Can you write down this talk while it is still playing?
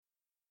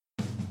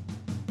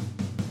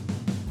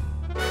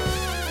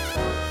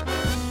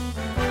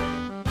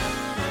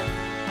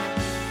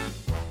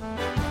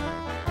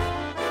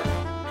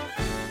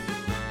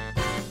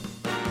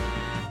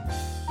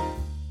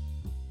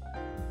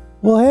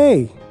Well,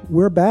 hey,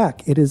 we're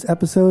back. It is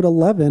episode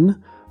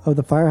 11 of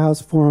the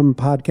Firehouse Forum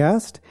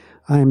podcast.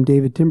 I'm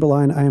David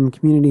Timberline. I am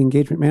Community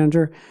Engagement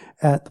Manager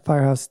at the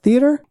Firehouse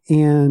Theater,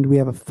 and we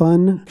have a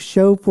fun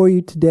show for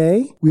you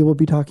today. We will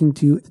be talking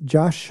to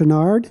Josh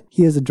Chenard.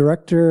 He is a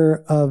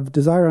director of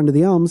DESIRE Under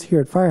the ELMS here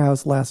at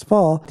Firehouse last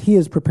fall. He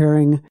is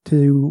preparing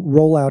to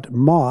roll out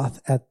MOTH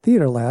at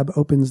TheatreLAB,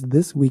 opens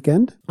this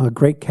weekend. A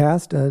great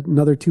cast,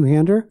 another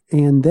two-hander.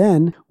 And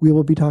then we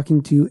will be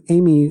talking to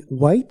Amy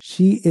Wight.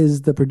 She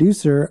is the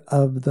producer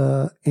of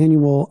the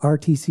annual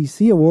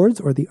RTCC Awards,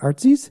 or the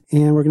Artsies,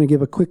 and we're going to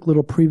give a quick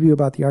little preview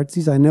about the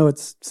Artsies. I know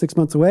it's 6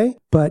 months away,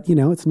 but,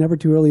 it's never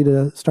too early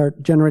to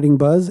start generating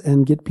buzz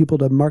and get people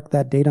to mark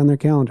that date on their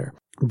calendar.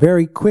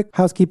 Very quick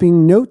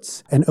housekeeping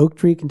notes. An Oak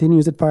Tree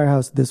continues at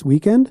Firehouse this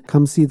weekend.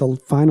 Come see the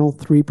final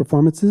 3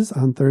 performances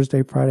on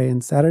Thursday, Friday,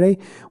 and Saturday.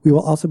 We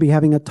will also be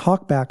having a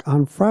talk back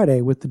on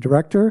Friday with the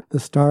director, the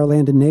star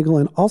Landon Nagel,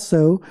 and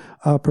also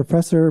a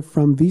professor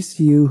from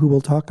VCU who will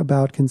talk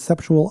about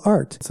conceptual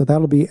art. So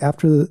that'll be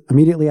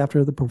immediately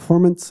after the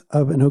performance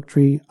of An Oak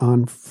Tree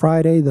on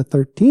Friday the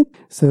 13th.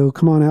 So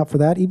come on out for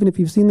that. Even if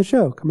you've seen the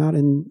show, come out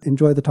and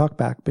enjoy the talk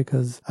back,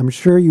 because I'm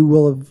sure you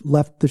will have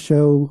left the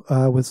show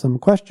with some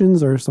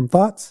questions or some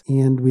thoughts,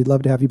 and we'd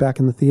love to have you back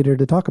in the theater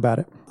to talk about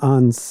it.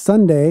 On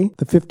Sunday,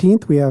 the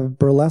 15th, we have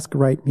Burlesque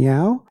Right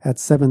Meow at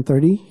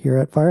 7:30 here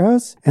at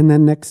Firehouse. And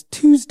then next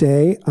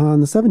Tuesday, on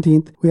the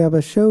 17th, we have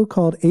a show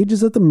called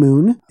Ages of the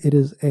Moon. It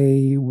is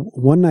a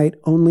one-night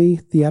only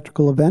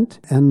theatrical event.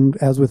 And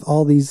as with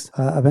all these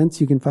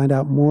events, you can find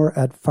out more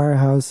at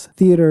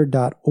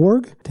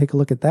firehousetheater.org. Take a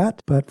look at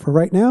that. But for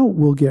right now,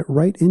 we'll get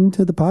right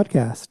into the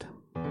podcast.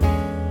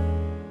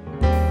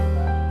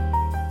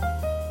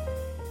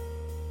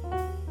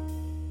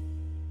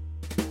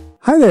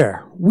 Hi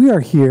there. We are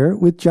here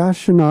with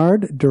Josh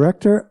Chenard,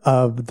 director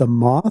of The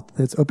Moth.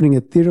 That's opening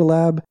at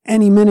TheatreLAB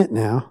any minute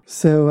now.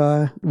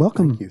 So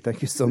welcome.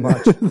 Thank you so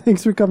much.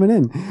 Thanks for coming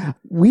in.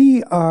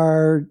 We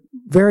are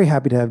very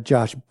happy to have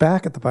Josh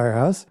back at the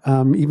Firehouse,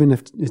 even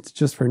if it's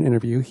just for an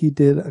interview. He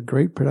did a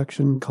great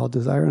production called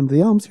DESIRE Under the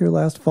ELMS here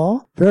last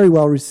fall. Very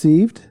well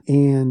received.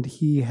 And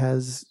he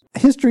has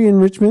history in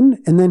Richmond,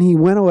 and then he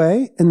went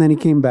away, and then he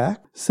came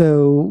back.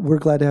 So we're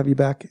glad to have you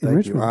back in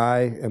Richmond. Thank you.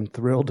 I am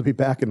thrilled to be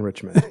back in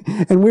Richmond.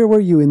 And where were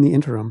you in the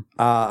interim?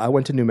 I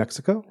went to New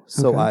Mexico.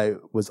 So Okay. I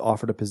was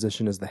offered a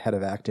position as the head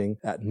of acting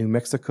at New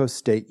Mexico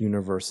State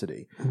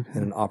University,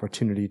 and an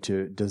opportunity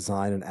to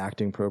design an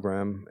acting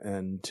program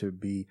and to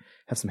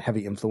have some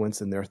heavy influence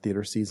in their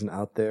theater season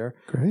out there.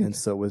 Great. And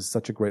so it was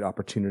such a great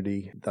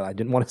opportunity that I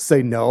didn't want to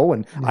say no.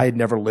 And I had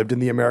never lived in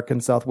the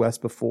American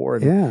Southwest before.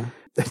 And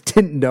I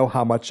didn't know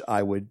how much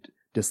I would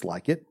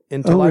dislike it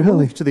until I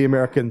moved to the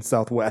American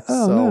Southwest.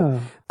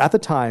 At the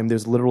time,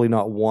 there's literally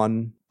not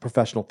one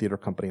professional theater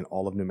company in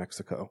all of New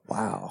Mexico.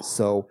 Wow.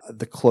 So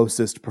the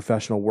closest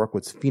professional work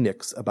was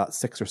Phoenix, about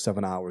 6 or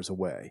 7 hours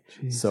away.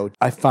 Jeez. So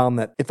I found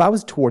that if I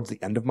was towards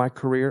the end of my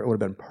career, it would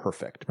have been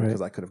perfect,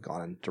 because I could have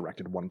gone and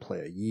directed one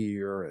play a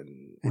year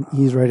and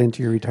ease right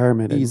into your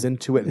retirement. Ease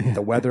into it. And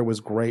the weather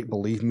was great,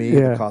 believe me,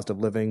 the cost of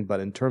living.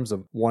 But in terms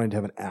of wanting to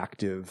have an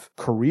active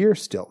career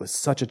still, it was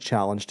such a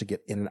challenge to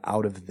get in and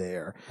out of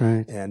there.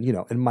 Right. And,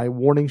 and my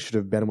warning should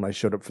have been when I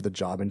showed up for the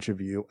job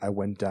interview, I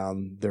went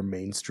down their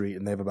main street,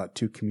 and they have about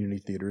 2 community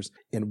theaters.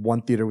 And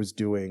one theater was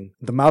doing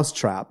The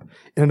Mousetrap,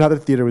 and another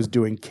theater was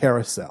doing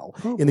Carousel.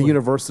 And the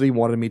university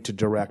wanted me to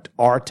direct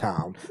Our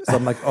Town. So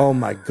I'm like, oh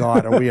my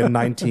God, are we in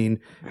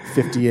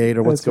 1958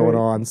 or what's going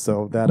on?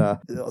 So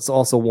that it's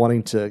also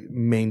wanting to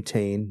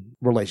maintain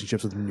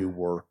relationships with new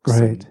works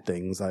and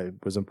things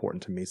was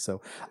important to me.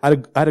 So I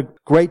had a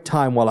great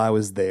time while I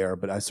was there,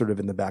 but I sort of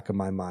in the back of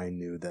my mind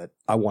knew that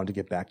I wanted to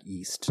get back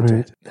east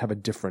to have a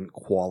different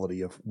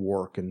quality of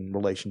work and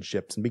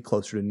relationships and be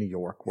closer to New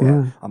York,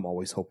 where I'm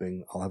always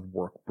hoping I'll have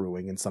work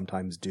brewing, and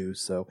sometimes do.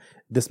 So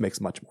this makes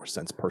much more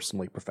sense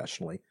personally,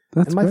 professionally.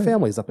 And my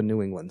family's up in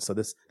New England, so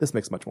this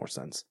makes much more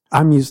sense.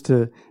 I'm used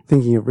to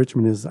thinking of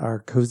Richmond as our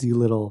cozy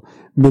little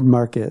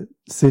mid-market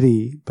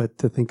city, but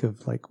to think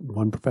of like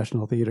one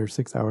professional theater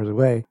 6 hours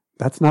away,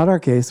 that's not our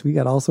case. We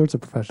got all sorts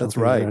of professional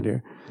theater around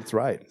here. That's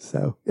right.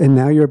 So, and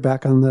now you're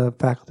back on the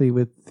faculty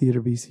with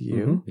Theater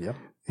VCU. Mm-hmm. Yep.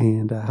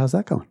 And how's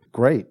that going?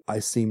 Great. I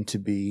seem to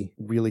be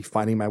really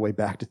finding my way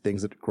back to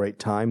things at great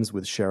times,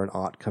 with Sharon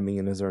Ott coming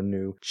in as our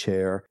new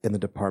chair in the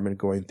department,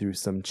 going through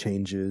some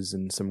changes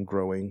and some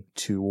growing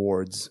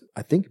towards,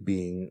 I think,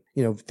 being,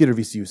 Theater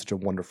VCU is such a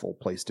wonderful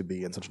place to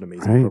be and such an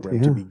amazing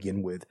program to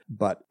begin with.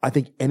 But I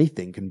think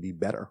anything can be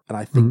better. And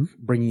I think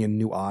bringing in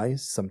new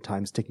eyes,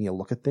 sometimes taking a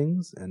look at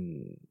things,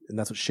 and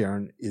that's what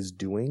Sharon is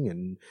doing,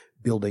 and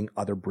building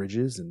other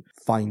bridges and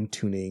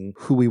fine-tuning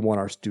who we want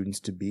our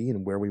students to be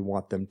and where we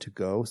want them to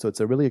go. So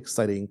it's a really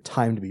exciting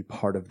time to be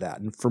part of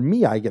that. And for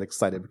me, I get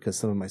excited because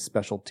some of my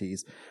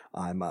specialties,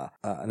 I'm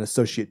an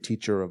associate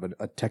teacher of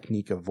a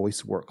technique of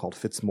voice work called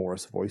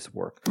Fitzmaurice voice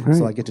work.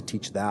 So I get to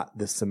teach that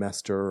this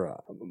semester.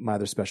 my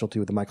other specialty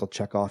with the Michael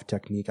Chekhov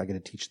technique. I get to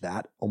teach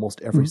that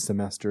almost every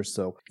semester.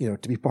 So,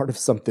 to be part of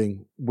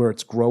something where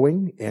it's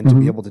growing and to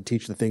be able to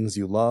teach the things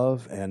you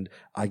love, and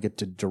I get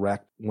to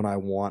direct when I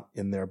want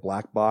in their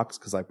black box,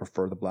 because I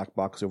prefer the black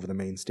box over the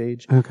main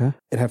stage. Okay.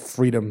 And have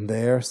freedom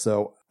there.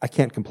 So I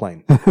can't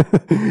complain.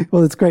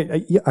 Well, it's great.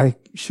 I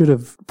should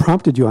have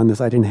prompted you on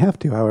this. I didn't have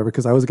to, however,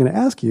 because I was going to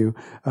ask you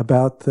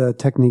about the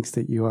techniques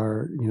that you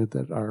are,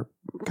 that are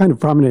kind of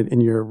prominent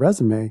in your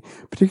resume,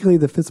 particularly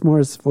the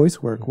Fitzmaurice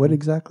voice work. What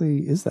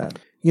exactly is that?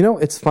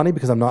 It's funny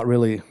because I'm not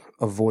really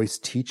a voice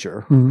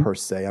teacher per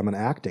se. I'm an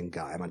acting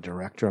guy. I'm a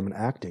director. I'm an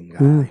acting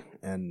guy.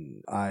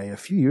 And a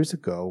few years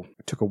ago,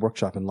 took a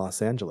workshop in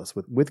Los Angeles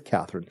with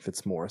Catherine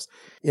Fitzmaurice.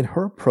 And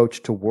her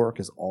approach to work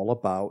is all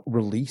about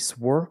release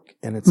work,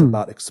 and it's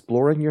about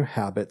exploring your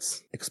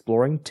habits,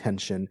 exploring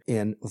tension,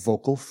 and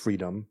vocal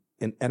freedom,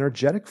 and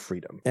energetic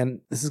freedom.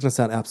 And this is going to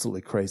sound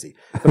absolutely crazy,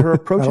 but her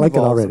approach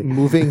involves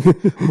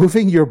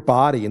moving your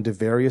body into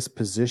various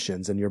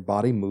positions, and your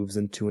body moves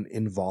into an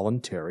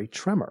involuntary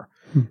tremor.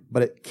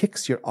 But it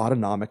kicks your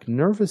autonomic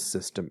nervous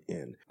system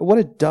in. But what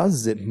it does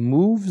is it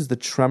moves the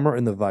tremor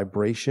and the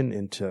vibration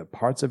into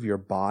parts of your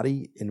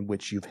body in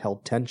which you've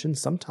held tension,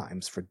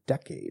 sometimes for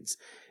decades.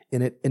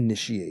 And it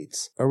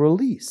initiates a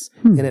release.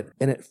 And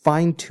it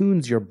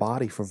fine-tunes your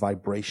body for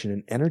vibration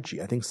and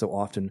energy. I think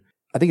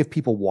if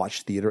people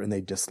watch theater and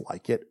they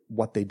dislike it,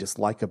 what they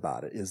dislike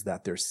about it is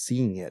that they're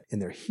seeing it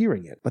and they're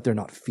hearing it, but they're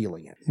not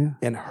feeling it. Yeah.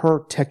 And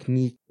her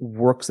technique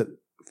works at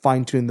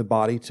fine-tuning the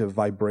body to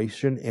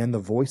vibration and the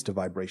voice to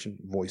vibration.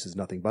 Voice is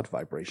nothing but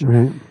vibration.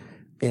 Right.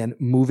 And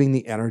moving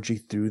the energy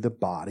through the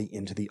body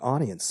into the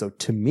audience. So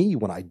to me,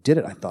 when I did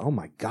it, I thought, oh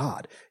my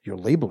God, you're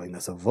labeling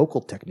this a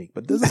vocal technique,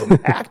 but this is an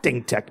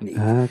acting technique.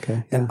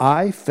 Okay. Yeah. And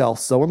I fell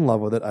so in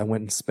love with it. I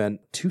went and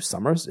spent 2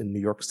 summers in New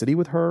York City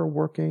with her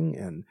working,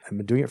 and I've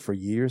been doing it for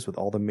years with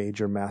all the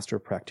major master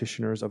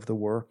practitioners of the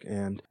work,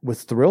 and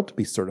was thrilled to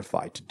be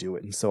certified to do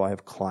it. And so I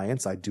have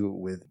clients. I do it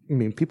with,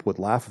 people would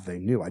laugh if they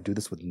knew. I do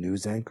this with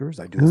news anchors.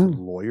 I do this with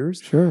lawyers.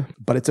 Sure.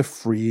 But it's a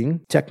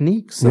freeing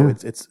technique. So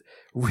it's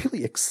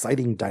really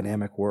exciting,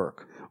 dynamic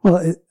work.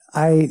 Well,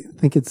 I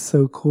think it's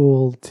so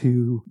cool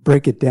to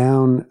break it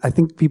down. I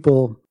think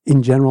people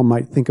in general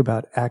might think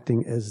about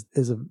acting as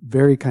a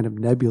very kind of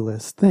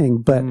nebulous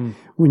thing, but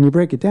when you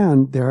break it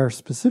down, there are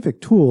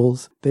specific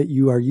tools that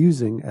you are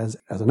using as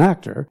an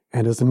actor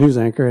and as a news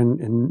anchor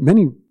and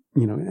many,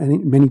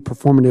 many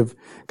performative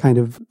kind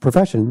of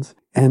professions.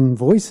 And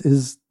voice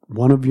is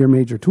one of your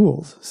major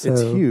tools. So,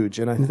 it's huge.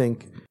 And I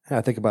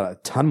think about it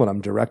a ton when I'm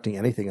directing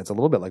anything. It's a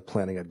little bit like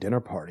planning a dinner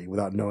party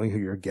without knowing who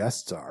your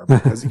guests are.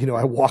 Because,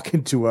 I walk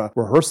into a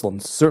rehearsal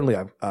and certainly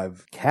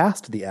I've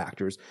cast the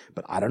actors,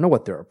 but I don't know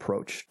what their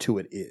approach to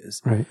it is.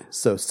 Right.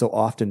 So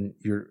often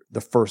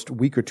the first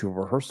week or two of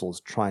rehearsal is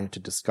trying to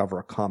discover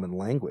a common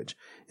language.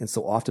 And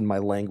so often my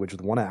language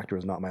with one actor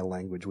is not my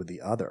language with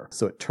the other.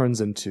 So it turns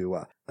into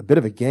a bit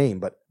of a game,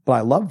 but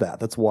I love that.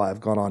 That's why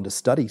I've gone on to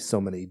study so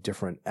many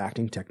different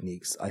acting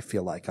techniques. I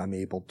feel like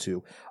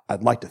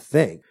I'd like to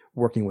think,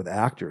 working with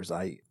actors,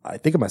 I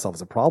think of myself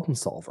as a problem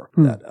solver,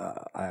 that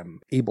I'm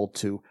able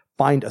to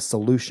find a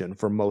solution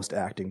for most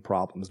acting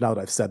problems. Now that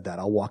I've said that,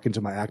 I'll walk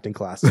into my acting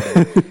class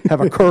today,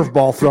 have a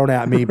curveball thrown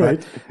at me,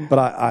 but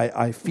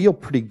I feel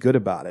pretty good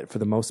about it for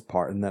the most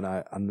part. And then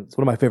it's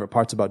one of my favorite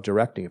parts about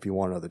directing, if you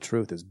want to know the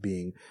truth, is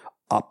being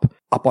up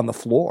on the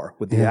floor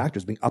with the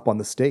actors, being up on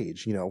the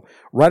stage.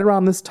 Right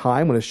around this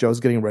time when a show's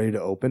getting ready to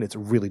open, it's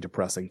really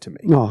depressing to me.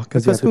 Oh,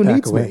 because who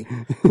needs me?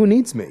 Who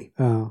needs me?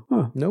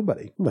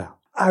 Nobody. Well,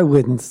 I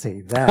wouldn't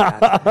say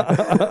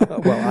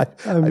that. Well,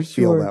 I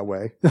feel that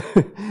way.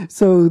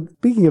 So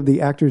speaking of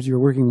the actors you're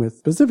working with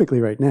specifically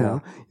right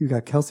now, you've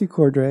got Kelsey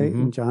Cordray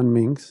and John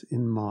Minks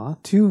in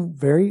MOTH, 2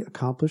 very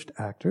accomplished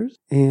actors.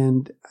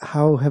 And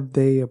how have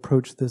they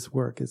approached this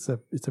work? It's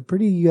a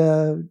pretty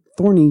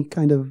thorny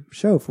kind of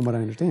show from what I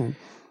understand.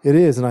 It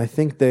is, and I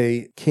think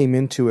they came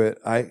into it.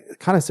 I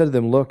kind of said to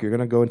them, look, you're going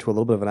to go into a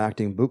little bit of an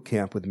acting boot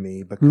camp with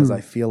me because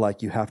I feel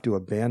like you have to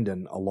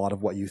abandon a lot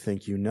of what you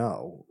think you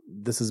know.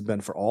 This has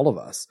been for all of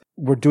us.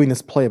 We're doing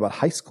this play about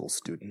high school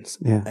students.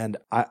 Yeah. And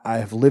I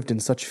have lived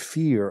in such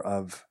fear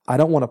of, I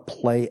don't want to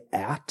play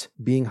at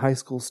being high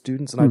school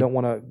students, and I don't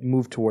want to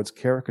move towards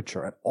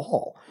caricature at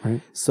all. Right.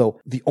 So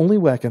the only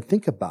way I can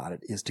think about it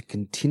is to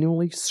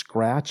continually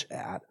scratch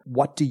at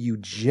what do you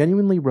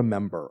genuinely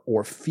remember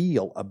or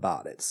feel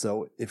about it.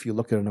 So if you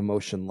look at an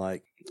emotion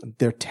like,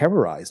 they're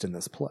terrorized in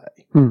this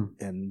play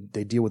and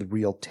they deal with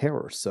real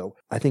terror. So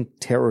I think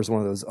terror is one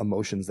of those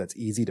emotions that's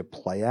easy to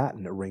play at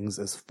and it rings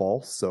as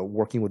false. So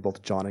working with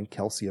both John and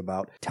Kelsey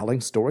about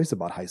telling stories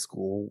about high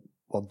school.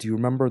 Well, do you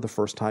remember the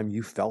first time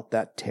you felt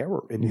that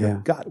terror in your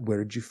gut?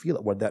 Where did you feel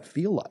it? What did that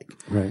feel like?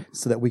 Right.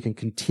 So that we can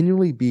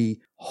continually be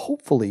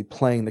hopefully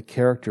playing the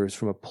characters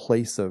from a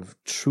place of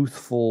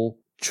truthful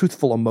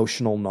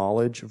emotional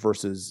knowledge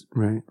versus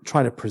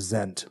trying to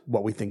present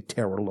what we think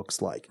terror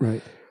looks like.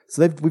 Right.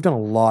 So we've done a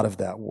lot of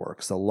that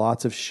work. So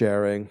lots of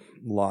sharing,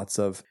 lots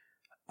of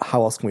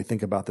how else can we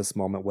think about this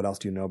moment? What else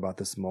do you know about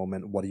this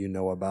moment? What do you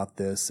know about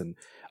this? And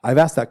I've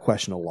asked that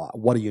question a lot.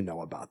 What do you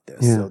know about this?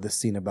 Yeah. So this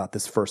scene about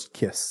this first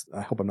kiss,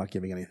 I hope I'm not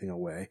giving anything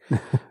away.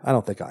 I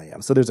don't think I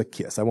am. So there's a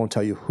kiss. I won't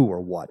tell you who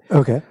or what.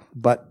 Okay.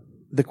 But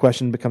the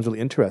question becomes really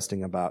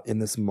interesting about in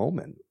this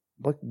moment,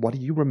 like, what do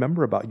you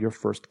remember about your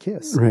first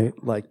kiss? Right.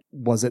 Like,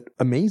 was it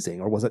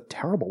amazing or was it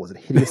terrible? Was it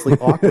hideously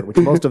awkward, which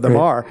most of them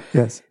are?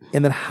 Yes.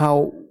 And then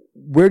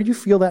where do you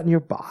feel that in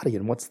your body?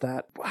 And what's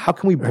that? How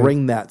can we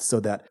bring that so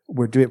that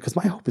we're doing it? Because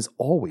my hope is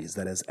always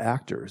that as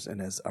actors and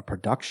as a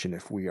production,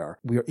 if we are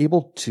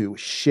able to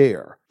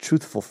share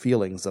truthful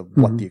feelings of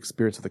what the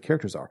experience of the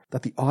characters are,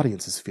 that the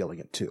audience is feeling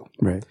it too.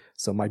 Right.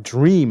 So my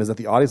dream is that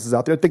the audience is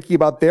out there thinking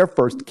about their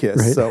first kiss.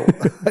 Right.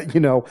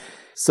 So,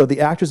 so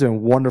the actors have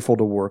been wonderful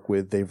to work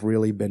with. They've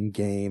really been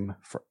game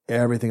for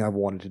everything I've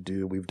wanted to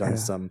do. We've done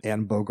some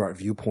Anne Bogart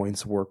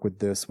viewpoints work with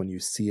this. When you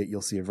see it,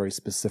 you'll see a very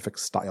specific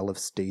style of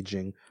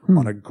staging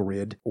on a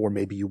grid, or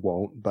maybe you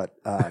won't, but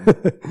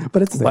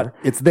but it's there. But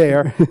it's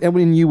there. And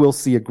when you will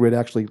see a grid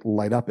actually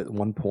light up at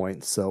one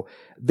point. So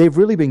they've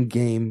really been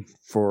game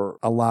for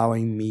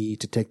allowing me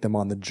to take them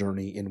on the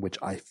journey in which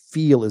I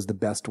feel is the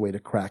best way to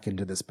crack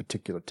into this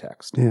particular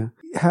text. Yeah.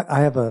 I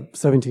have a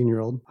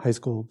 17-year-old high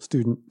school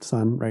student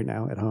son right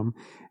now at home.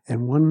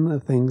 And one of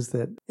the things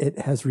that it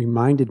has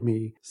reminded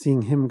me,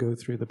 seeing him go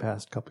through the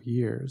past couple of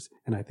years,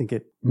 and I think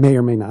it may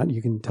or may not,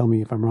 you can tell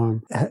me if I'm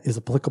wrong, is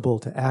applicable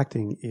to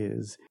acting,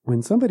 is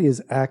when somebody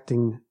is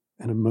acting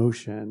an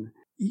emotion,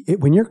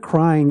 when you're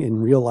crying in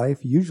real life,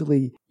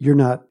 usually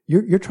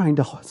you're trying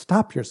to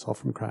stop yourself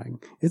from crying.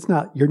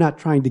 You're not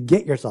trying to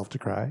get yourself to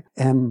cry.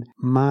 And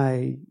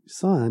my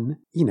son,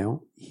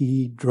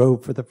 he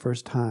drove for the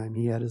first time.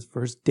 He had his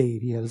first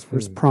date. He had his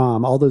first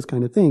prom, all those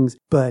kind of things.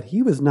 But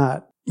he was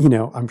not,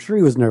 I'm sure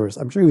he was nervous.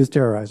 I'm sure he was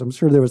terrorized. I'm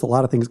sure there was a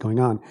lot of things going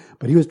on,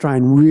 but he was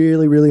trying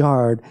really, really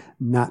hard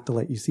not to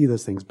let you see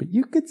those things. But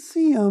you could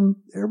see them.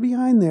 They're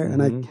behind there.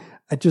 And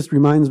it just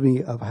reminds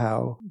me of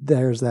how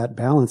there's that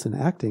balance in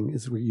acting,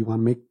 is where you want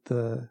to make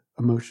the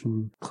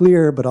emotion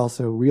clear, but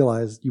also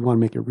realize you want to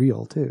make it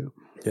real too.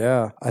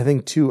 Yeah. I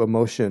think too,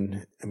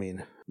 emotion,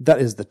 that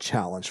is the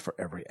challenge for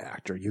every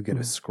actor. You get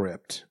a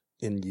script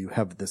and you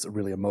have this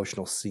really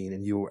emotional scene,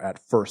 and you are at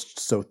first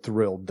so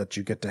thrilled that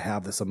you get to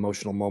have this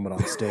emotional moment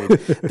on stage.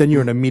 Then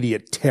you're in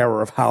immediate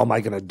terror of how am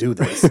I going to do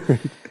this?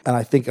 And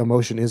I think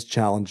emotion is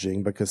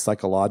challenging because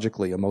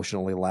psychologically, emotion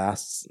only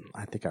lasts,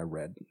 I think I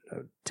read a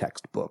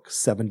textbook,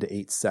 7 to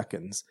 8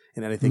 seconds.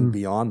 And anything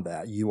beyond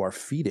that, you are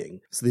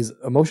feeding. So these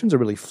emotions are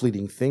really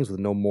fleeting things with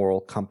no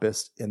moral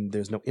compass, and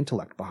there's no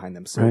intellect behind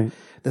them. So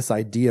this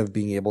idea of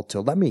being able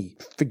to let me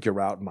figure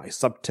out my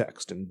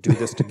subtext and do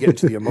this to get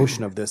into the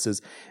emotion of this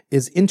is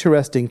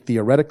interesting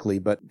theoretically,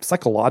 but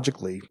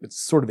psychologically,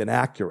 it's sort of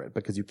inaccurate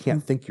because you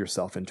can't think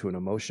yourself into an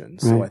emotion.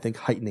 So I think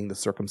heightening the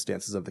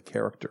circumstances of the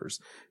characters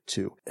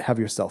to have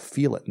yourself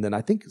feel it. And then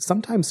I think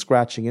sometimes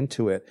scratching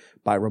into it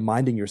by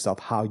reminding yourself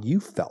how you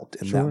felt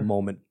in that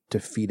moment to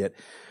feed it.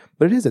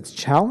 But it's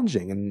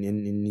challenging,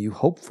 and you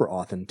hope for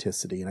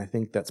authenticity. And I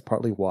think that's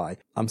partly why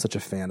I'm such a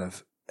fan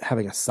of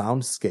having a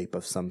soundscape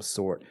of some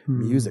sort,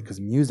 music, because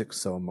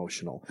music's so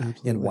emotional.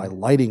 Absolutely. And why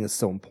lighting is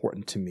so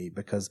important to me,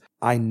 because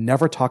I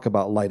never talk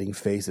about lighting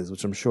faces,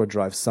 which I'm sure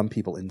drives some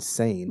people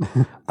insane.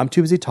 I'm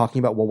too busy talking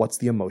about, what's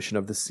the emotion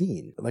of the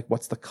scene? Like,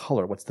 what's the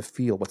color? What's the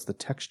feel? What's the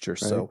texture? Right.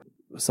 So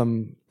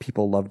some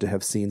people love to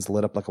have scenes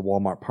lit up like a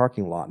Walmart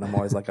parking lot. And I'm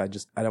always like, I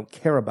don't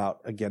care about,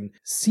 again,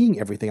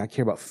 seeing everything. I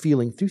care about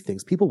feeling through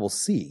things. People will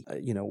see,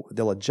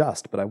 they'll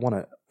adjust, but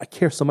I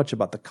care so much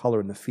about the color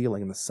and the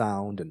feeling and the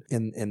sound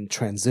and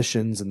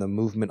transitions and the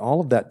movement. All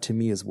of that to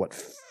me is what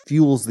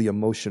fuels the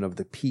emotion of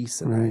the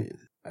piece. And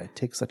I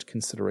take such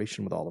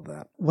consideration with all of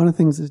that. One of the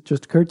things that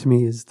just occurred to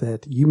me is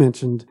that you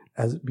mentioned,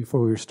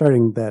 before we were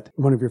starting, that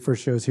one of your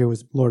first shows here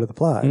was Lord of the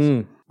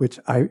Flies, which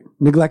I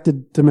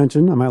neglected to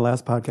mention on my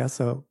last podcast,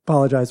 so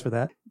apologize for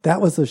that. That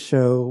was a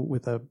show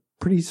with a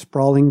pretty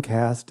sprawling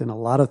cast and a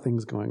lot of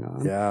things going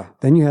on. Yeah.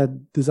 Then you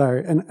had Desire,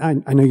 and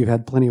I know you've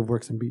had plenty of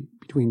works in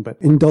between, but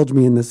indulge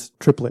me in this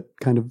triplet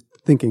kind of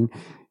thinking.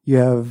 You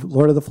have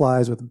Lord of the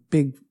Flies with a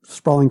big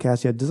sprawling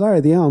cast. You had Desire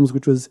of the Elms,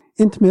 which was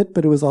intimate,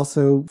 but it was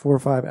also 4 or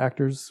 5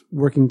 actors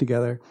working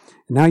together.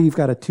 And now you've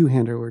got a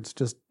two-hander where it's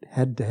just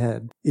head to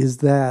head. Is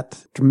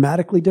that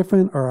dramatically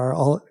different,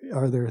 or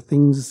are there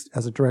things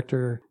as a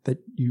director that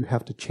you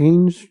have to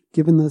change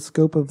given the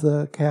scope of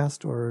the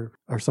cast, or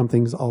are some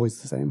things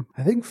always the same?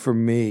 I think for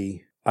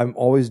me, I'm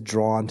always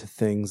drawn to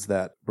things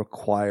that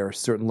require a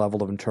certain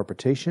level of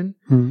interpretation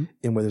and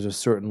where there's a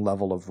certain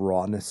level of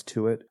rawness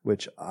to it,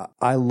 which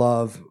I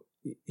love.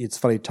 It's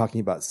funny talking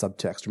about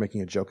subtext or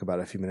making a joke about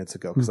it a few minutes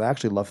ago, because I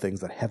actually love things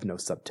that have no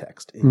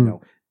subtext.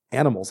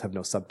 Animals have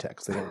no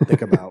subtext. They don't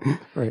think about,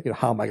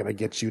 how am I going to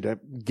get you to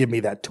give me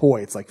that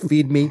toy? It's like,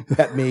 feed me,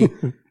 pet me,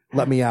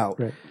 let me out.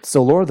 Right.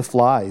 So Lord of the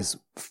Flies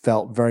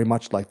felt very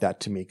much like that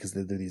to me, because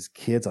they're these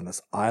kids on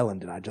this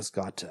island, and I just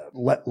got to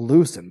let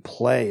loose and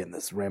play in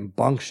this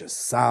rambunctious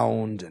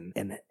sound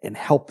and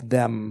help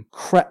them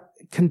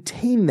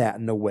contain that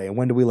in a way? And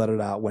when do we let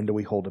it out? When do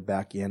we hold it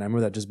back in? I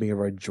remember that just being a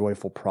very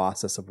joyful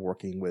process of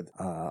working with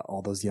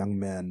all those young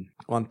men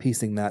on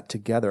piecing that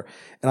together.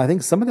 And I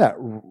think some of that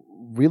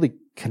really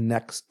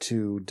connects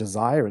to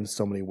Desire in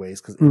so many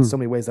ways, because in so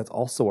many ways that's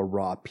also a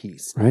raw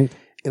piece. Right.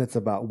 And it's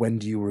about, when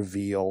do you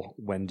reveal?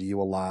 When do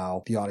you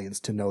allow the audience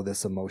to know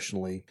this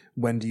emotionally?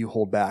 When do you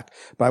hold back?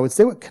 But I would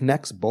say what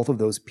connects both of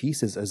those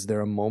pieces is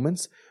there are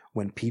moments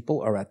when people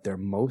are at their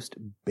most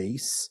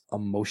base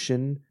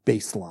emotion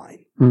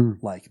baseline.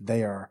 Like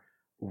they are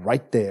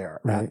right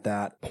there at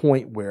that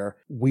point where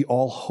we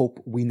all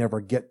hope we never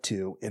get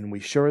to, and we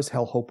sure as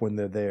hell hope when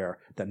they're there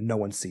that no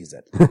one sees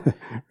it.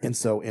 And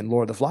so in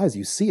Lord of the Flies,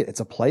 you see it. It's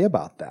a play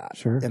about that.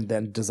 Sure. And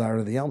then Desire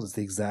Under the Elms is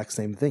the exact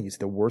same thing. You see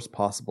the worst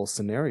possible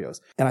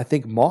scenarios. And I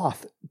think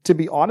Moth, to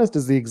be honest,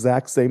 is the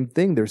exact same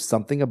thing. There's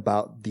something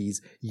about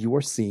these, you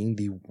are seeing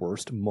the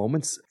worst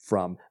moments,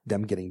 from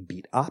them getting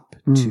beat up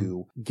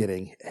to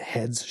getting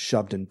heads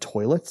shoved in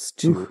toilets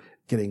to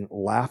getting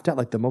laughed at.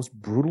 Like the most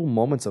brutal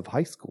moments of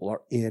high school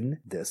are in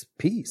this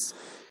piece.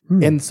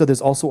 And so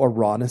there's also a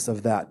rawness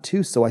of that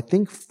too. So I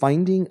think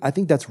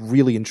that's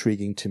really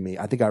intriguing to me.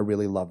 I think I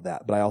really love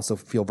that, but I also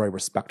feel very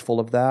respectful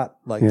of that.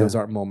 Like those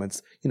aren't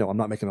moments, I'm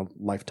not making a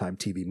Lifetime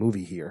TV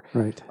movie here.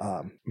 Right.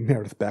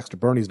 Meredith Baxter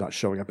Birney's not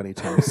showing up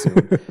anytime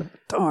soon.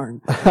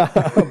 Darn.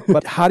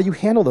 But how do you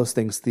handle those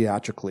things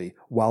theatrically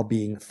while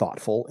being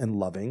thoughtful and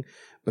loving?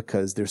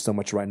 Because there's so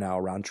much right now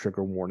around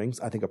trigger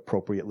warnings, I think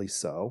appropriately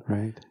so.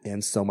 Right.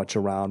 And so much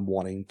around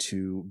wanting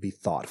to be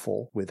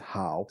thoughtful with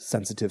how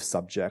sensitive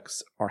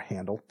subjects are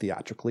handled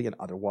theatrically and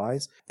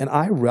otherwise. And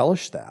I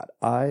relish that.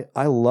 I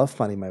love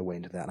finding my way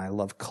into that. And I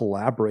love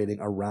collaborating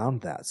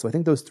around that. So I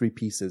think those three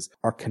pieces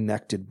are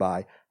connected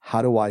by,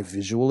 how do I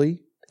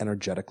visually,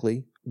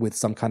 energetically, with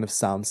some kind of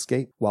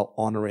soundscape, while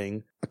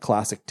honoring a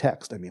classic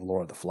text. I mean,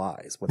 Lord of the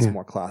Flies. What's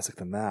more classic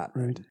than that?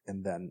 Right.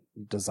 And then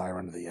Desire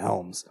Under the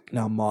Elms.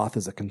 Now, Moth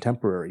is a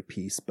contemporary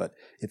piece, but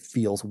it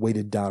feels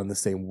weighted down in the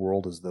same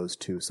world as those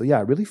two. So yeah,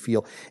 I really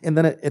feel. And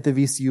then at the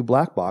VCU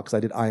Black Box, I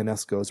did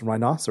Ionesco's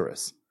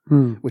Rhinoceros,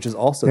 which is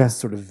also this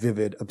sort of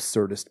vivid,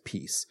 absurdist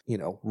piece,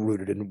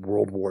 rooted in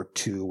World War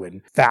II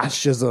and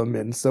fascism.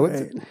 And so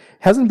it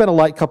hasn't been a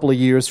light couple of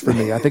years for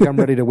me. I think I'm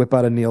ready to whip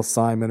out a Neil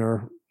Simon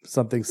or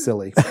something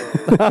silly.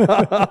 But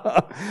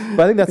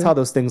I think that's how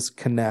those things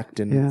connect.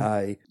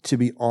 And to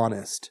be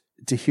honest,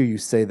 to hear you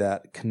say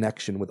that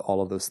connection with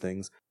all of those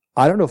things,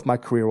 I don't know if my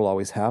career will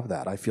always have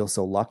that. I feel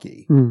so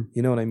lucky.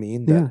 You know what I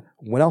mean? That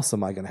when else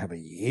am I going to have a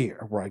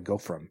year where I go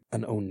from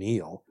an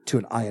O'Neill to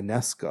an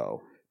Ionesco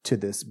to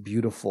this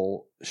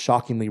beautiful,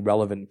 shockingly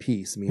relevant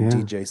piece? Me and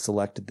DJ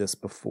selected this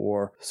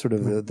before sort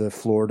of the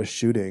Florida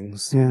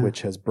shootings,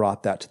 which has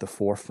brought that to the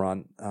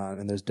forefront.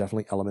 And there's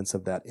definitely elements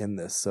of that in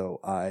this. So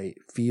I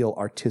feel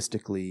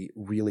artistically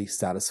really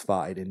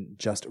satisfied and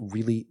just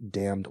really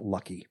damned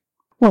lucky.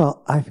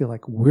 Well, I feel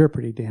like we're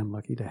pretty damn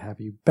lucky to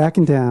have you back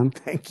in town.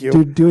 Thank you.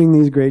 Doing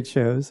these great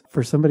shows.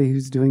 For somebody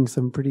who's doing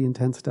some pretty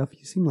intense stuff,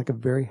 you seem like a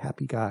very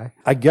happy guy.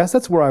 I guess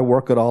that's where I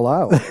work it all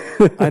out.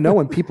 I know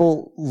when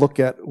people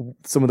look at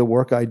some of the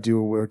work I do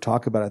or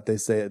talk about it, they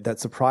say, that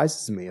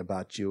surprises me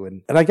about you.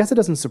 And I guess it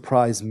doesn't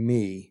surprise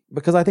me,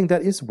 because I think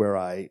that is where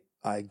I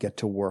get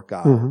to work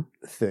out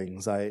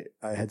things. I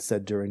had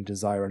said during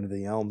Desire Under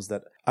the Elms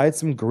that I had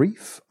some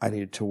grief I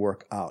needed to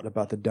work out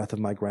about the death of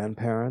my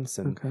grandparents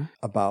and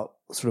about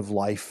sort of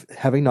life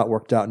having not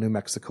worked out in New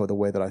Mexico the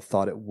way that I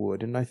thought it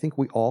would. And I think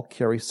we all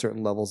carry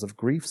certain levels of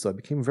grief. So I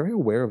became very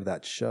aware of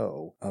that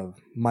show,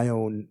 of my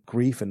own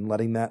grief, and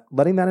letting that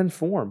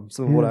inform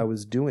some of what I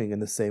was doing,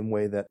 in the same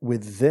way that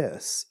with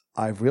this,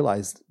 I've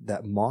realized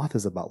that Moth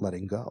is about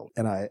letting go.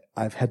 And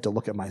I've had to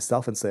look at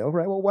myself and say, all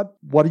right, well,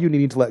 what are you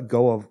needing to let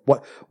go of?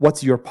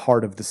 What's your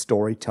part of the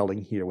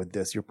storytelling here with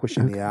this? You're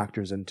pushing the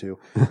actors into,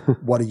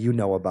 what do you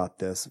know about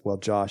this? Well,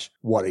 Josh,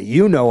 what do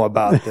you know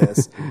about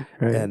this?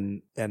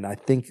 And I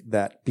think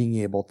that being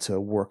able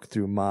to work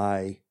through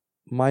my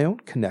own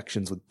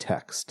connections with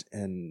text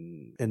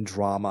and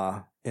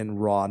drama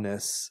and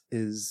rawness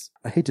is,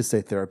 I hate to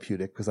say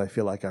therapeutic, because I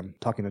feel like I'm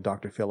talking to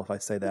Dr. Phil if I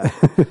say that.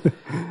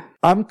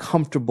 I'm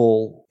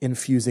comfortable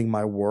infusing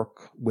my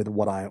work with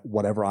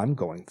whatever I'm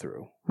going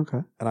through. Okay.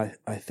 And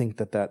I think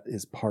that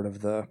is part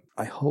of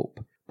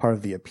part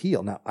of the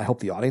appeal. Now, I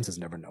hope the audiences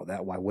never know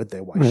that. Why would they?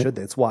 Why should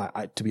they? It's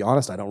why, to be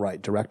honest, I don't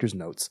write director's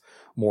notes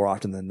more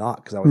often than not,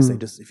 because I always say,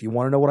 just if you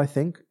want to know what I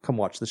think, come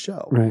watch the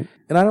show. Right.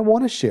 And I don't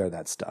want to share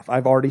that stuff.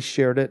 I've already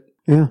shared it.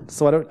 Yeah.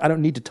 So I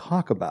don't need to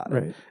talk about it.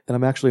 Right. And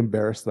I'm actually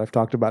embarrassed that I've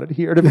talked about it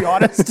here, to be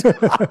honest.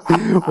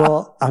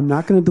 Well, I'm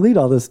not going to delete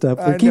all this stuff.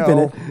 We're keeping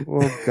it.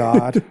 Oh,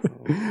 God.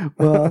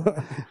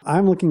 Well,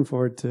 I'm looking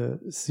forward to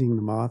seeing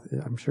The Moth.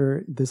 I'm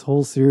sure this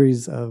whole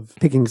series of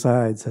picking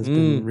sides has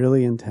been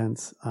really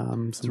intense.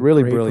 It's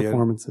really great brilliant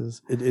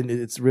performances.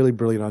 It's really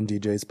brilliant on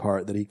DJ's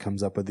part that he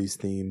comes up with these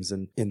themes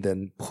and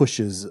then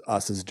pushes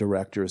us as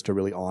directors to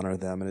really honor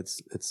them. And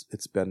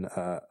it's been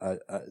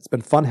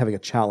fun having a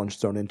challenge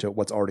thrown into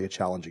what's already a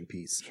challenging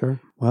piece.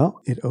 Sure.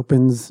 Well, it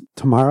opens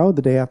tomorrow,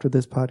 the day after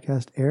this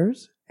podcast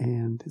airs.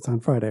 And it's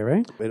on Friday,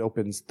 right? It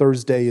opens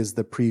Thursday is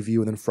the preview,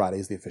 and then Friday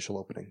is the official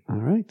opening. All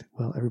right.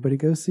 Well, everybody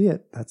go see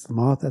it. That's The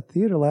Moth at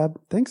TheatreLAB.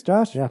 Thanks,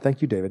 Josh. Yeah,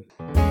 thank you, David.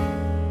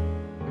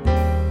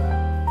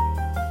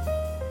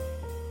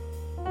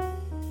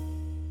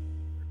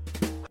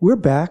 We're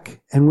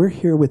back, and we're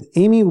here with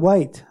Amy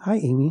Wight. Hi,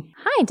 Amy.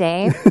 Hi,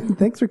 Dave.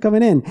 Thanks for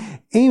coming in.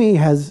 Amy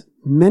has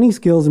many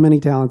skills and many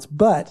talents,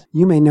 but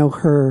you may know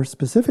her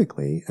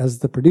specifically as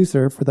the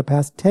producer for the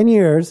past 10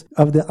 years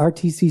of the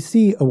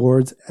RTCC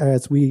Awards,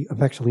 as we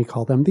affectionately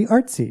call them, the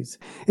Artsies.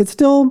 It's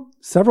still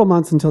several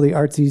months until the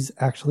Artsies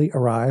actually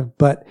arrive,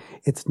 but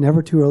it's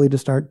never too early to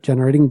start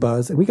generating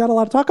buzz. And we got a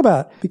lot to talk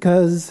about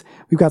because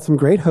we've got some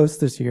great hosts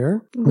this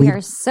year. We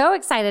are so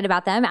excited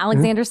about them.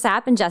 Alexander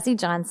Sapp and Jesse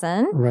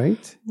Johnson.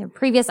 Right. They're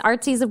previous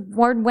Artsies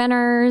Award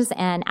winners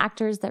and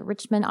actors that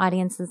Richmond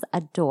audiences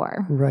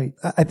adore. Right.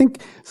 I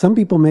think some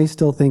people may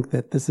still think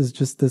that this is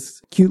just this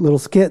cute little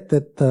skit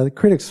that the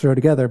critics throw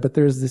together, but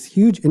there's this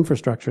huge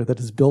infrastructure that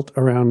is built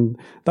around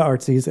the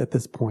Artsies at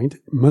this point,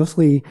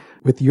 mostly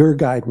with your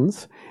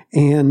guidance.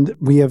 And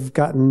we have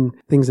gotten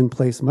things in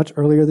place much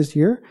earlier this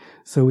year.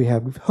 So we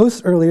have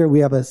hosts earlier.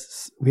 We have a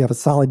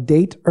solid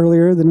date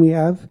earlier than we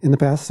have in the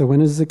past. So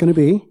when is it going to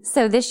be?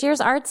 So this year's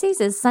Artsies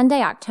is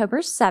Sunday, October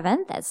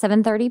 7th at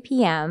 7:30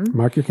 p.m.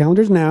 Mark your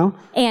calendars now.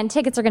 And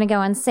tickets are going to go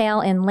on sale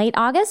in late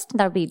August.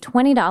 That'll be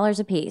 $20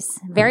 a piece.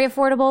 Very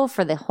affordable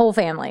for the whole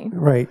family.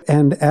 Right.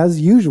 And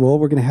as usual,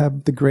 we're going to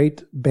have the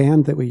great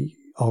band that we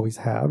always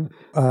have.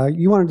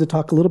 You wanted to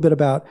talk a little bit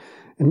about,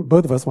 and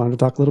both of us wanted to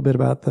talk a little bit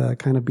about the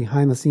kind of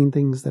behind the scene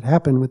things that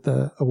happen with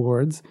the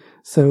awards.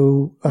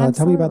 So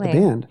tell me about the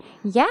band.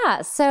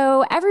 Yeah.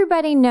 So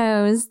everybody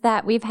knows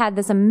that we've had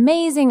this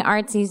amazing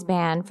Artsies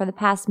band for the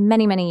past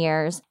many, many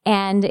years.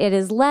 And it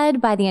is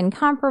led by the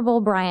incomparable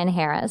Brian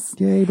Harris.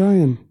 Yay,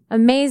 Brian.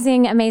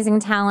 Amazing,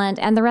 amazing talent.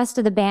 And the rest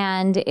of the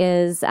band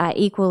is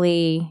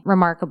equally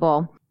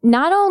remarkable.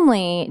 Not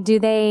only do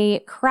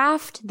they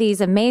craft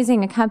these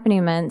amazing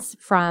accompaniments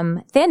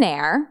from thin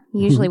air,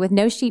 usually with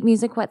no sheet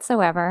music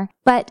whatsoever,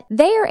 but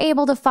they are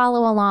able to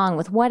follow along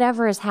with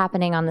whatever is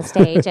happening on the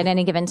stage at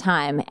any given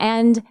time.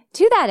 And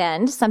to that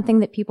end,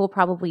 something that people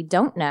probably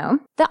don't know,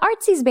 the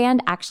Artsies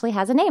band actually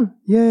has a name.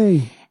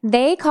 Yay.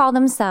 They call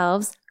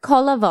themselves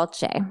Colla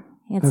Voce.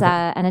 It's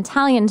an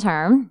Italian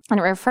term, and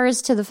it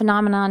refers to the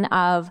phenomenon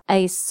of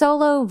a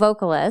solo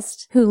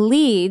vocalist who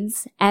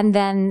leads, and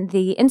then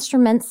the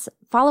instruments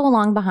follow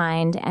along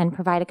behind and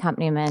provide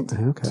accompaniment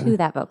to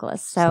that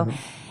vocalist. So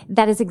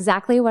that is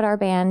exactly what our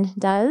band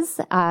does.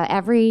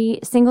 Every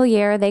single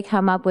year, they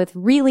come up with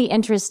really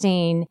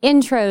interesting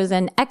intros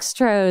and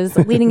extras,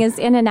 leading us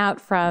in and out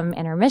from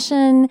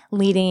intermission,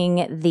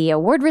 leading the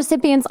award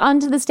recipients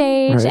onto the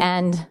stage,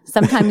 and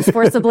sometimes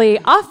forcibly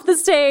off the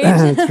stage.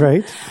 That's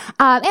right.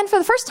 And for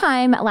the first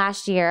time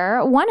last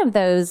year, one of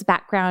those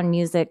background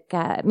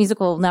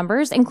musical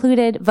numbers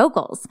included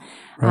vocals.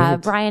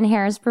 Brian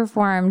Harris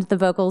performed the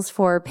vocals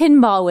for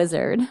Pinball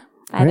Wizard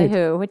by The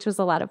Who, which was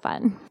a lot of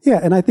fun.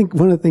 Yeah, and I think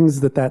one of the things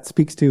that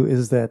speaks to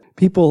is that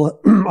people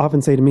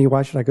often say to me,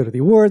 why should I go to the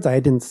awards? I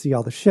didn't see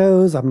all the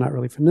shows. I'm not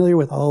really familiar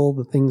with all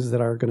the things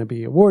that are going to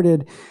be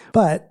awarded.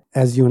 But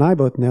as you and I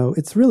both know,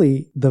 it's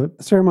really, the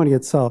ceremony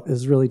itself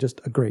is really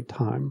just a great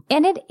time.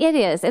 And it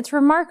is. It's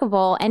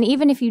remarkable. And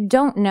even if you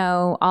don't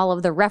know all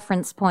of the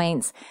reference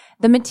points,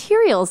 the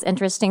material's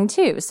interesting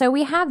too. So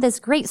we have this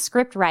great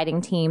script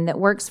writing team that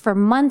works for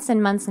months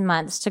and months and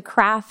months to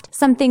craft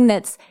something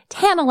that's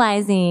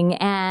tantalizing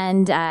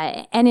and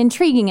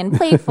intriguing and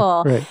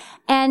playful. Right.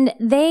 And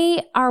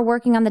they are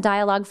working on the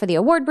dialogue for the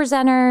award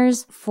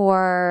presenters,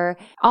 for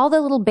all the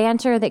little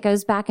banter that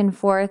goes back and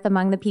forth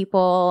among the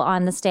people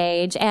on the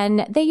stage.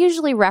 And they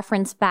usually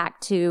reference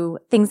back to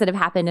things that have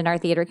happened in our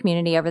theater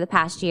community over the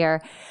past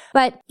year.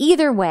 But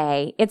either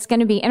way, it's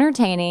going to be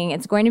entertaining.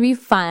 It's going to be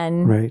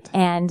fun. Right.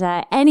 And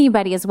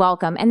anybody is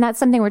welcome. And that's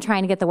something we're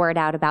trying to get the word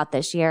out about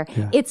this year.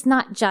 Yeah. It's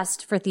not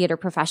just for theater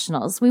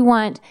professionals. We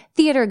want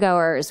theater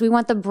goers. We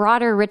want the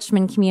broader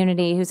Richmond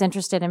community who's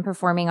interested in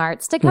performing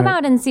arts to come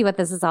out and see what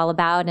this is all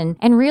about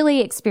and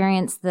really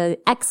experience the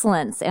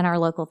excellence in our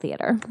local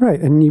theater. Right.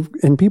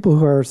 And people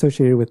who are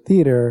associated with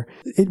theater,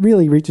 it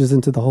really reaches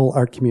into the whole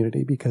art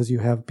community because you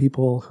have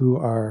people who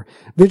are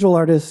visual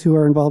artists who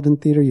are involved in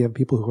theater. You have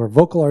people who are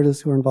vocal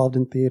artists who are involved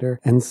in theater.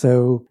 And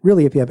so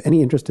really, if you have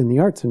any interest in the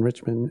arts in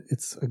Richmond,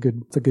 it's a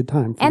good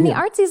time. And the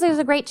Artsies is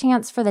a great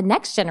chance for the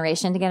next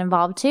generation to get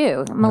involved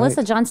too.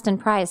 Melissa Johnston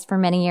Price for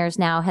many years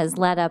now has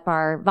led up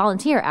our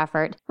volunteer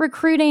effort,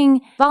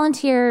 recruiting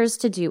volunteers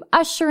to do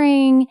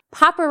ushering,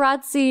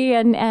 paparazzi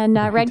and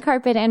red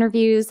carpet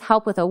interviews,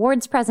 help with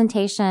awards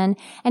presentation.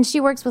 And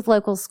she works with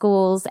local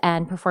schools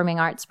and performing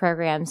arts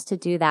programs to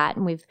do that.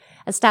 And we've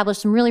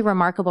established some really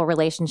remarkable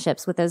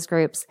relationships with those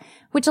groups,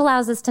 which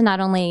allows us to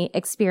not only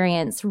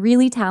experience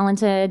really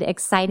talented,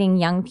 exciting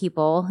young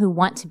people who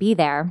want to be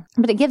there,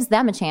 but it gives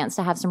them a chance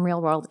to have some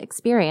real world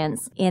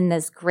experience in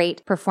this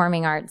great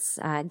performing arts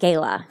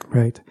gala.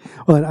 Right.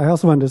 Well, and I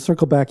also wanted to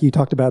circle back. You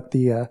talked about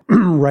the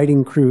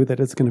writing crew that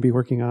is going to be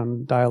working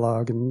on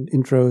dialogue and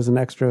intros intros and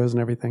extras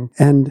and everything.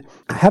 And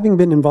having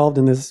been involved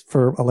in this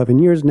for 11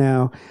 years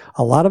now,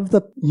 a lot of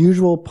the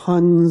usual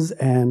puns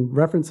and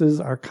references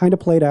are kind of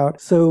played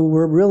out. So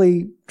we're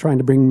really trying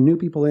to bring new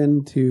people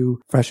in to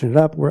freshen it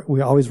up.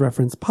 We always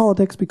reference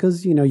politics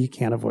because, you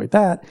can't avoid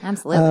that.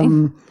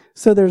 Absolutely.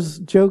 So there's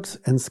jokes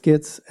and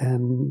skits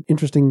and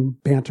interesting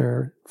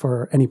banter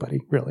for anybody,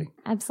 really.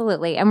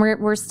 Absolutely. And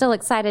we're still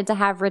excited to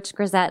have Rich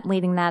Grisette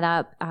leading that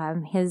up.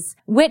 His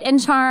wit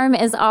and charm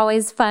is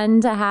always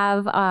fun to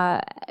have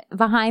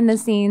behind the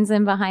scenes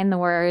and behind the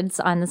words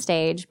on the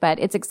stage, but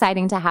it's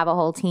exciting to have a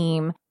whole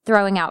team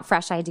throwing out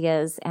fresh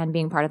ideas and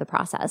being part of the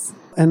process.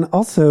 And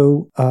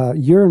also,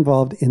 you're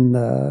involved in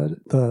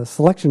the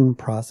selection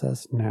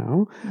process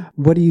now.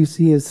 What do you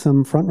see as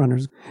some front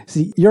runners?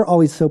 See, you're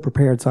always so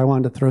prepared, so I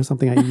wanted to throw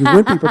something at you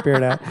wouldn't be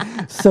prepared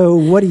at. So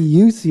what do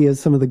you see as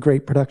some of the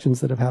great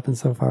productions that have happened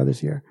so far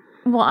this year?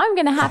 Well, I'm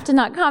going to have to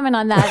not comment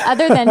on that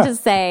other than to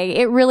say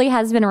it really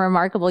has been a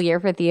remarkable year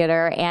for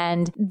theater,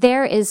 and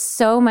there is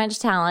so much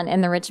talent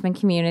in the Richmond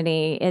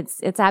community.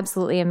 It's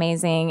absolutely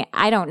amazing.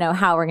 I don't know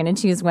how we're going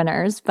to choose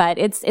winners, but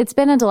it's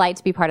been a delight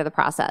to be part of the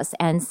process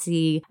and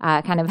see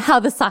kind of how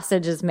the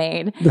sausage is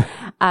made.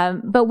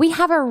 But we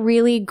have a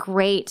really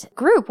great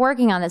group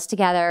working on this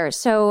together.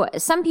 So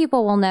some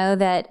people will know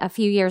that a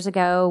few years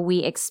ago we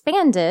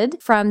expanded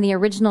from the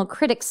original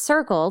Critics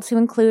Circle to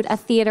include a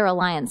Theater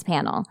Alliance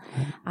panel.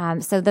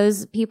 So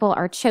those people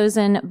are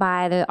chosen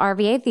by the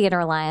RVA Theater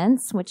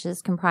Alliance, which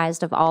is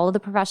comprised of all of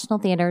the professional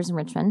theaters in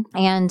Richmond.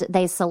 And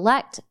they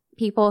select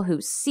people who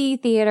see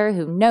theater,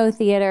 who know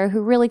theater,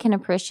 who really can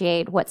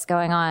appreciate what's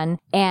going on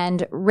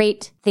and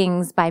rate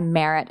things by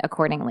merit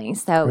accordingly.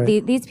 So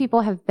right. These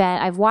people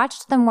I've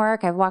watched them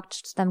work. I've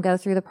watched them go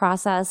through the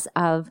process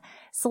of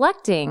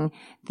selecting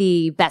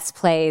the best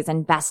plays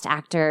and best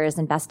actors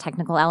and best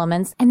technical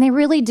elements. And they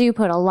really do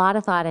put a lot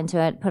of thought into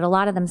it, put a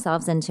lot of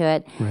themselves into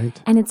it.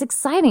 Right. And it's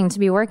exciting to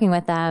be working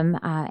with them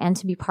and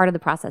to be part of the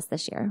process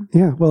this year.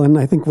 Yeah. Well, and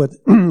I think what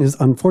is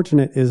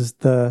unfortunate is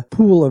the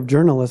pool of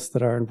journalists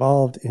that are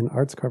involved in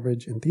arts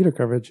coverage and theater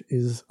coverage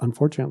is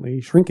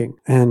unfortunately shrinking.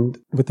 And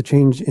with the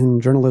change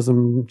in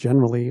journalism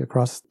generally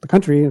across the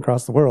country,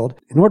 across the world,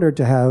 in order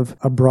to have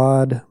a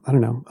broad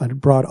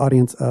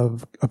audience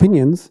of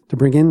opinions to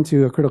bring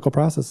into a critical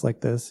process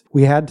like this,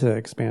 we had to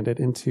expand it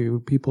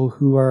into people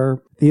who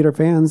are theater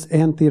fans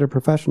and theater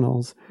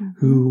professionals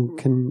who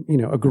can,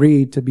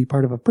 agree to be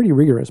part of a pretty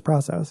rigorous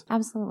process.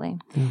 Absolutely.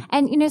 Yeah.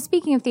 And,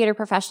 speaking of theater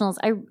professionals,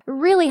 I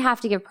really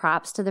have to give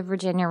props to the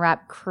Virginia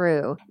Rep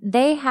crew.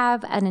 They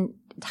have an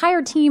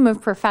entire team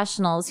of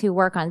professionals who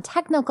work on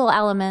technical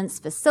elements,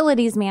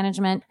 facilities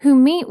management, who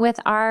meet with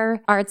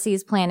our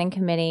Artsies planning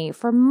committee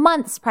for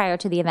months prior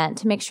to the event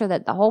to make sure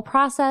that the whole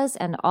process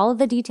and all of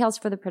the details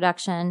for the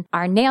production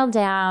are nailed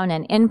down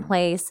and in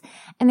place.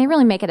 And they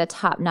really make it a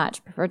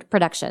top-notch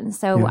production.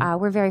 So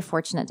we're very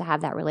fortunate to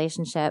have that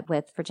relationship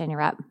with Virginia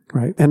Rep.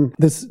 Right. And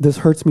this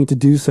hurts me to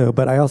do so,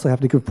 but I also have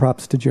to give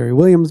props to Jerry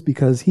Williams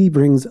because he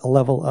brings a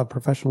level of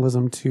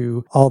professionalism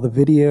to all the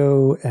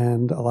video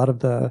and a lot of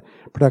the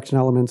production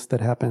elements that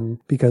happen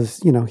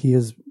because, he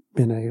has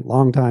been a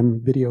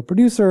longtime video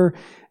producer.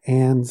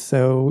 And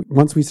so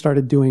once we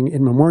started doing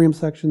in memoriam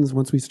sections,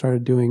 once we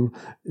started doing,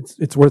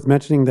 it's worth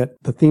mentioning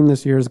that the theme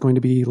this year is going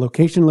to be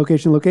location,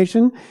 location,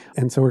 location.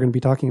 And so we're going to be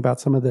talking about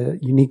some of the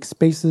unique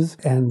spaces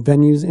and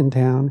venues in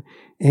town.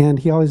 And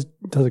he always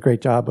does a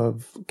great job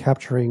of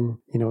capturing,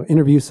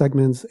 interview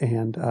segments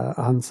and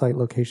on-site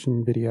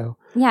location video.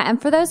 Yeah,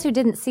 and for those who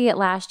didn't see it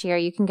last year,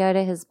 you can go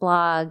to his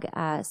blog,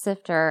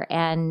 Sifter,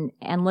 and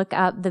look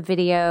up the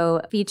video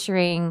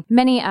featuring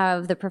many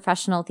of the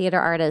professional theater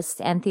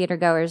artists and theater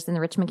goers in the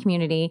Richmond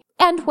community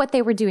and what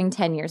they were doing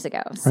 10 years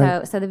ago.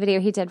 Right. So the video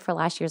he did for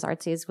last year's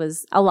Artsies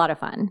was a lot of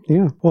fun.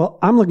 Yeah. Well,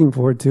 I'm looking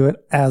forward to it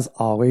as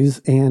always.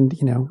 And,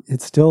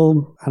 it's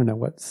still,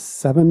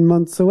 7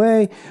 months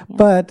away,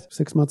 but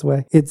 6 months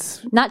away.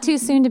 It's not too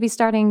soon to be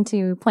starting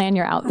to plan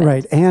your outfit.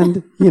 Right.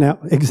 And,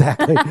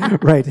 exactly.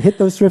 Right. Hit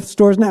those thrift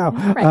stores now.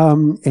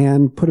 Right.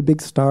 And put a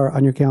big star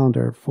on your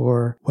calendar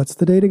for, what's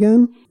the date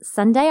again?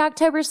 Sunday,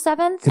 October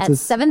 7th at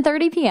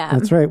 7:30 p.m.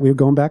 That's right. We're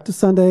going back to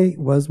Sunday. It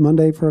was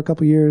Monday for a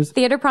couple years.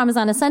 Theater prom is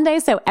on a Sunday,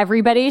 so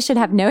everybody should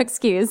have no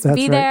excuse. That's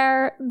be right.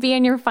 there, be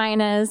in your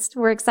finest.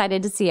 We're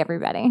excited to see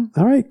everybody.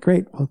 All right.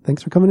 Great. Well,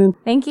 thanks for coming in.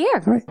 Thank you.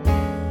 All right.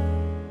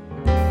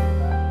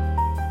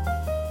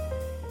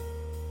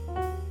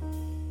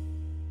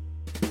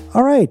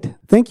 All right.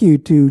 Thank you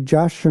to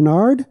Josh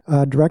Chenard,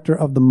 director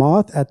of the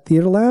MOTH at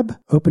TheatreLAB,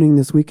 opening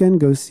this weekend.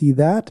 Go see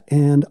that.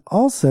 And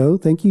also,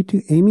 thank you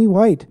to Amy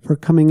Wight for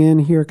coming in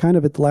here kind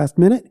of at the last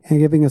minute and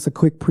giving us a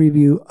quick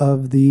preview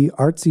of the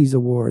Artsies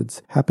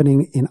Awards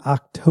happening in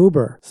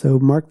October. So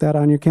mark that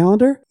on your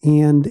calendar.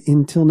 And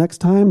until next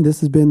time,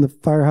 this has been the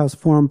Firehouse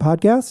Forum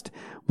podcast.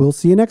 We'll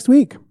see you next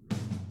week.